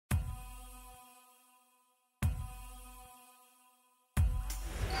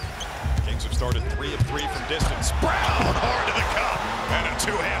started 3 of 3 from distance. Brown hard to the cup and a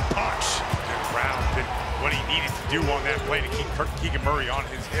two-hand punch. And Brown did what he needed to do on that play to keep Keegan Murray on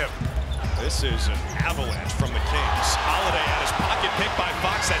his hip. This is an avalanche from the Kings. Holiday at his pocket pick by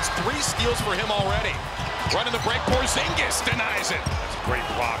Fox. That's 3 steals for him already. Running the break, Porzingis denies it. That's a great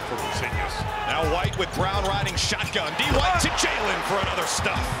block for Porzingis. Now White with Brown riding shotgun. D. White to Jalen for another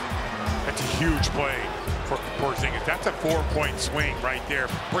stuff. That's a huge play for Porzingis. That's a 4-point swing right there.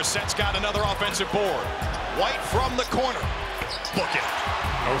 Brissett's got another offensive board. White from the corner. Book it.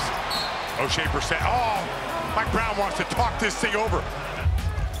 O'Shea Brissett. Oh, Mike Brown wants to talk this thing over.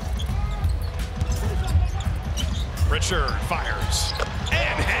 Pritchard fires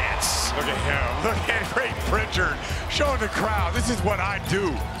and hits. Look at him. Look at great Pritchard showing the crowd. This is what I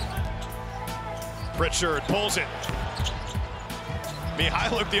do. Pritchard pulls it.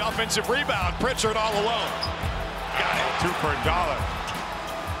 Mihailuk the offensive rebound. Pritchard all alone. Got it. 2 for $1.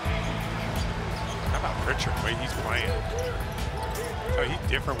 How about Pritchard, the way he's playing? Oh, he's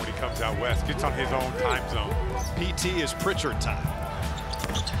different when he comes out west. Gets on his own time zone. PT is Pritchard time.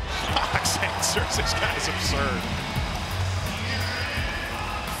 Fox answers. This guy's absurd.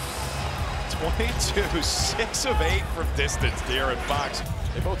 22, 6 of 8 from distance, De'Aaron Fox.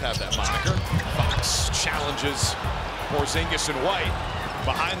 They both have that moniker. Fox challenges Porzingis and White.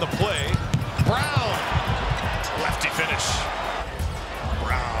 Behind the play, Brown. Lefty finish.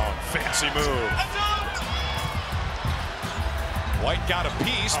 Brown, fancy move. White got a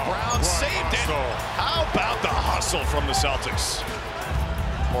piece, Brown saved it. How about the hustle from the Celtics?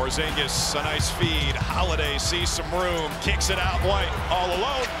 Porzingis, a nice feed. Holiday sees some room, kicks it out. White all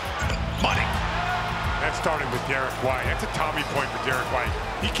alone. Money. That started with Derek White. That's a Tommy point for Derek White.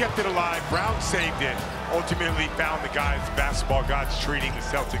 He kept it alive. Brown saved it. Ultimately found the guys, basketball gods, treating the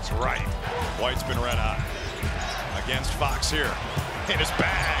Celtics right. White's been red hot against Fox here. In his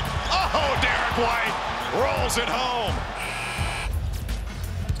bag. Oh, Derek White rolls it home.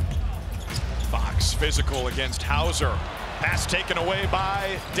 Fox physical against Hauser. Pass taken away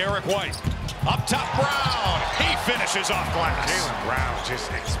by Derek White. Up top, Brown. He finishes off glass. Jaylen Brown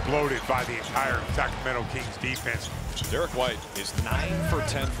just exploded by the entire Sacramento Kings defense. Derek White is 9 for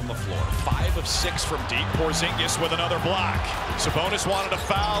 10 from the floor. 5 of 6 from deep. Porzingis with another block. Sabonis wanted a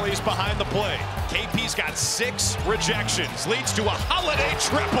foul. He's behind the play. KP's got 6 rejections. Leads to a Holiday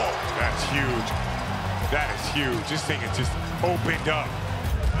triple. That's huge. That is huge. This thing is just opened up.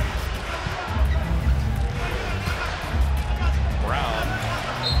 Brown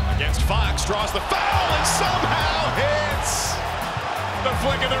against Fox, draws the foul and somehow hits. The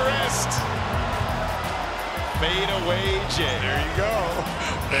flick of the wrist. Fade away, Jay. There you go.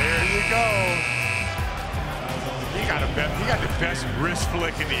 There you go. He got the best wrist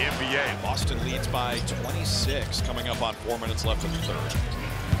flick in the NBA. Boston leads by 26, coming up on 4 minutes left in the third.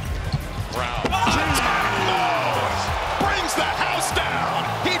 Brown. Brings the house down.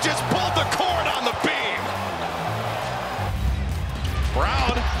 He just pulled the cord on the beam.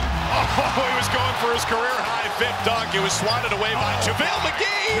 Brown, oh, he was going for his career-high 5th dunk. It was swatted away by JaVale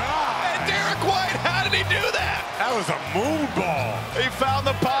McGee. And Derek White, how did he do that? That was a moon ball. He found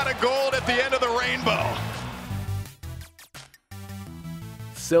the pot of gold at the end of the rainbow.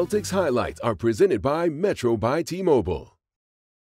 Celtics highlights are presented by Metro by T-Mobile.